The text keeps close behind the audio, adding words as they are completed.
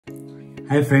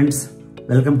Hi friends,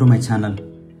 welcome to my channel.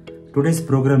 Today's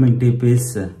programming tip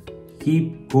is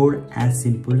keep code as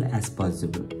simple as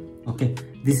possible. Okay,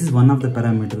 this is one of the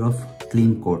parameter of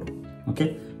clean code.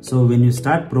 Okay, so when you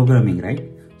start programming, right,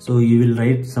 so you will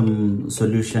write some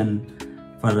solution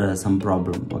for some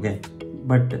problem. Okay,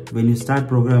 but when you start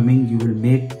programming, you will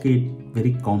make it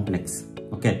very complex.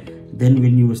 Okay, then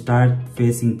when you start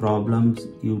facing problems,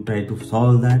 you try to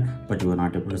solve that, but you are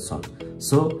not able to solve.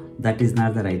 So that is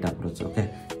not the right approach. Okay,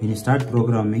 when you start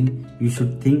programming, you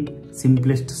should think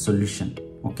simplest solution.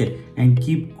 Okay, and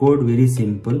keep code very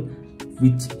simple,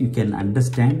 which you can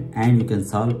understand and you can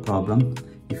solve problem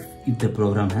if the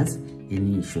program has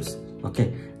any issues.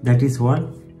 Okay, that is what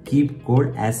keep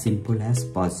code as simple as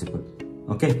possible.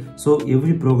 Okay, so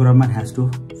every programmer has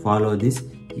to follow this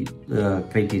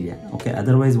criteria. Okay,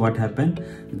 otherwise what happen,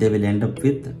 they will end up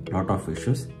with lot of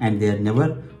issues and they are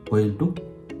never going to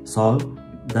solve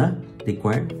the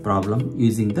required problem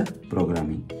using the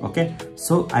programming. Okay,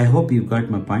 so I hope you got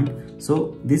my point.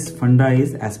 So this funda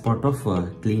is as part of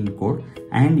clean code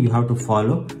and you have to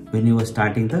follow when you are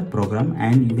starting the program,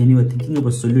 and when you are thinking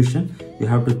about solution, you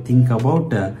have to think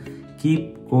about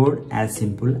keep code as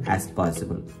simple as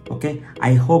possible. Okay,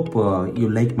 I hope you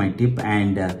like my tip,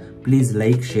 and please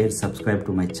like, share, subscribe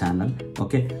to my channel.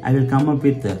 Okay, I will come up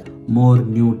with more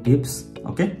new tips.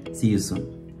 Okay, see you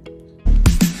soon.